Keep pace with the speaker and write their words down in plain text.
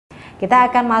Kita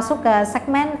akan masuk ke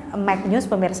segmen Mag News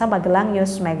pemirsa. Magelang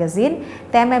News Magazine.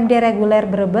 TMMD Reguler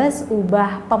Brebes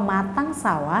ubah Pematang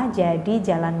Sawah jadi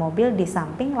jalan mobil di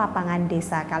samping Lapangan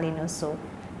Desa Kalinusu.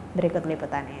 Berikut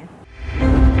liputannya.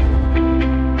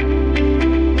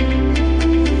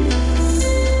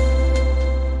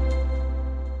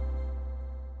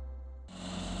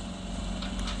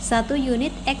 Satu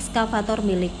unit excavator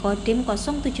milik Kodim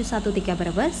 0713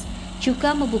 Brebes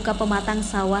juga membuka pematang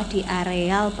sawah di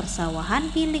areal persawahan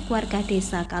milik warga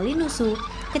Desa Kalinusu,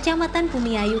 Kecamatan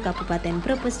Bumiayu, Kabupaten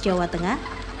Brebes, Jawa Tengah,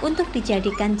 untuk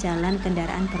dijadikan jalan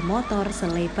kendaraan bermotor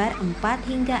selebar 4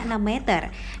 hingga 6 meter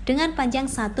dengan panjang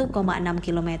 1,6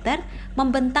 kilometer,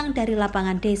 membentang dari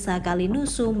Lapangan Desa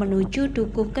Kalinusu menuju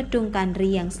Dukuh Kedung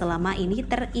Kandri yang selama ini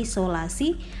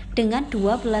terisolasi dengan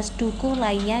 12 dukuh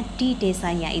lainnya di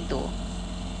desanya itu.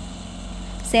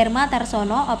 Serma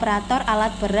Tarsono, operator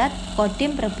alat berat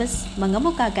Kodim Brebes,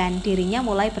 mengemukakan dirinya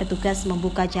mulai bertugas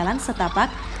membuka jalan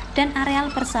setapak dan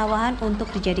areal persawahan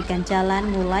untuk dijadikan jalan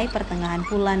mulai pertengahan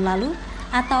bulan lalu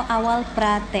atau awal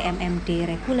pra TMMD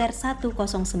Reguler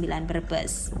 109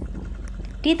 Brebes.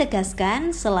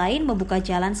 Ditegaskan, selain membuka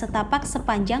jalan setapak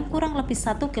sepanjang kurang lebih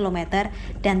 1 km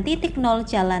dan titik nol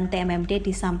jalan TMMD di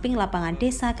samping Lapangan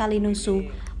Desa Kalinusu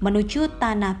menuju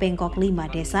Tanah Bengkok 5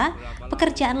 desa,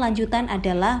 pekerjaan lanjutan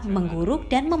adalah mengguruk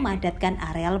dan memadatkan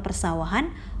areal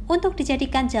persawahan untuk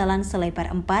dijadikan jalan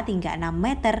selebar 4 hingga 6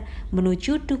 meter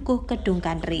menuju Dukuh Kedung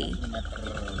Kandri.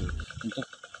 Untuk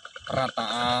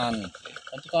perataan,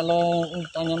 tapi kalau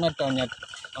umpamanya medannya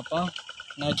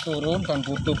naik turun dan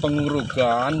butuh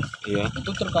pengurugan,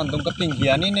 itu tergantung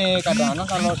ketinggian ini. Kadang-kadang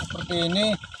kalau seperti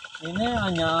ini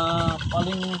hanya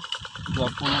paling 20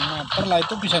 meter lah,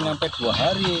 itu bisa sampai 2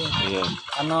 hari.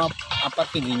 Karena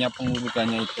tingginya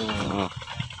pengurugannya itu.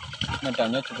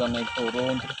 Medannya juga naik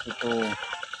turun, terus butuh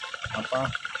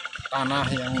tanah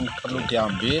yang perlu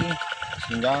diambil,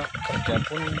 sehingga kerja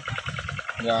pun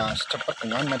nggak secepat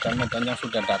dengan medan-medan yang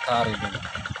sudah datar itu.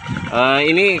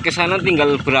 Ini ke sana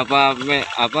tinggal berapa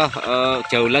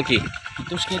jauh lagi?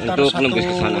 Itu sekitar untuk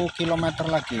 1 kilometer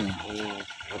lagi.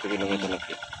 1 kilometer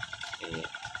lagi.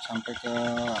 Sampai ke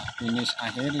finish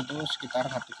akhir itu sekitar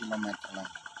 1 kilometer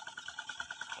lagi.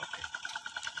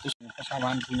 Terus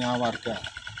persawahan punya warga.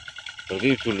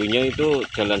 Jadi dulunya itu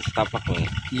jalan setapak, Bang?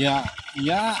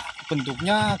 Ya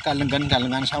bentuknya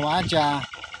galengan sawah aja.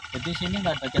 Jadi sini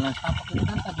nggak ada jalan setapak, itu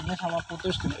kan tadinya sawah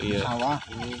putus di sawah.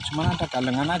 Cuman ada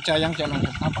galengan aja, yang jalan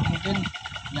setapak mungkin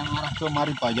yang arah ke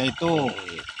Maribaya itu.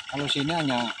 Kalau sini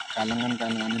hanya galengan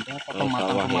itu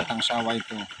pematang sawah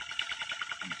itu.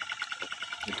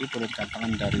 Jadi boleh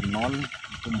dikatakan dari nol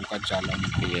itu buka jalan.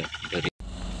 Dari.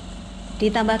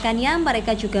 Ditambahkannya,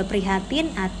 mereka juga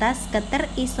prihatin atas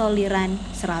keterisoliran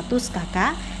 100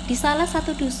 kakak di salah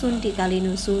satu dusun di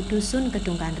Kalinusu, Dusun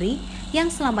Kedung Kandri,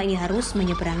 yang selama ini harus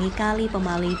menyeberangi Kali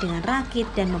Pemali dengan rakit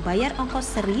dan membayar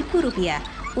ongkos Rp1.000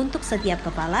 untuk setiap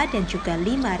kepala dan juga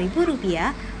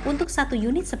Rp5.000 untuk 1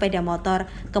 unit sepeda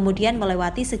motor, kemudian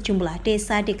melewati sejumlah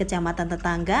desa di kecamatan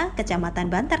tetangga,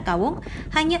 Kecamatan Bantar Kawung,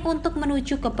 hanya untuk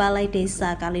menuju ke Balai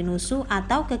Desa Kalinusu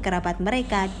atau ke kerabat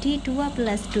mereka di 12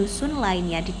 dusun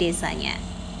lainnya di desanya.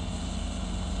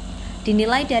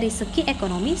 Dinilai dari segi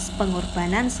ekonomis,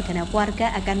 pengorbanan segenap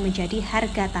warga akan menjadi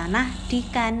harga tanah di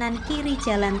kanan kiri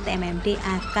jalan TMMD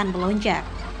akan melonjak.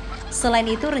 Selain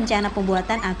itu, rencana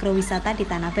pembuatan agrowisata di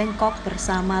Tanah Bengkok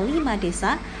bersama 5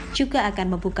 desa juga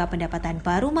akan membuka pendapatan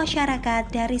baru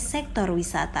masyarakat dari sektor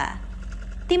wisata.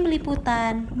 Tim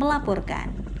Liputan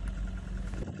melaporkan.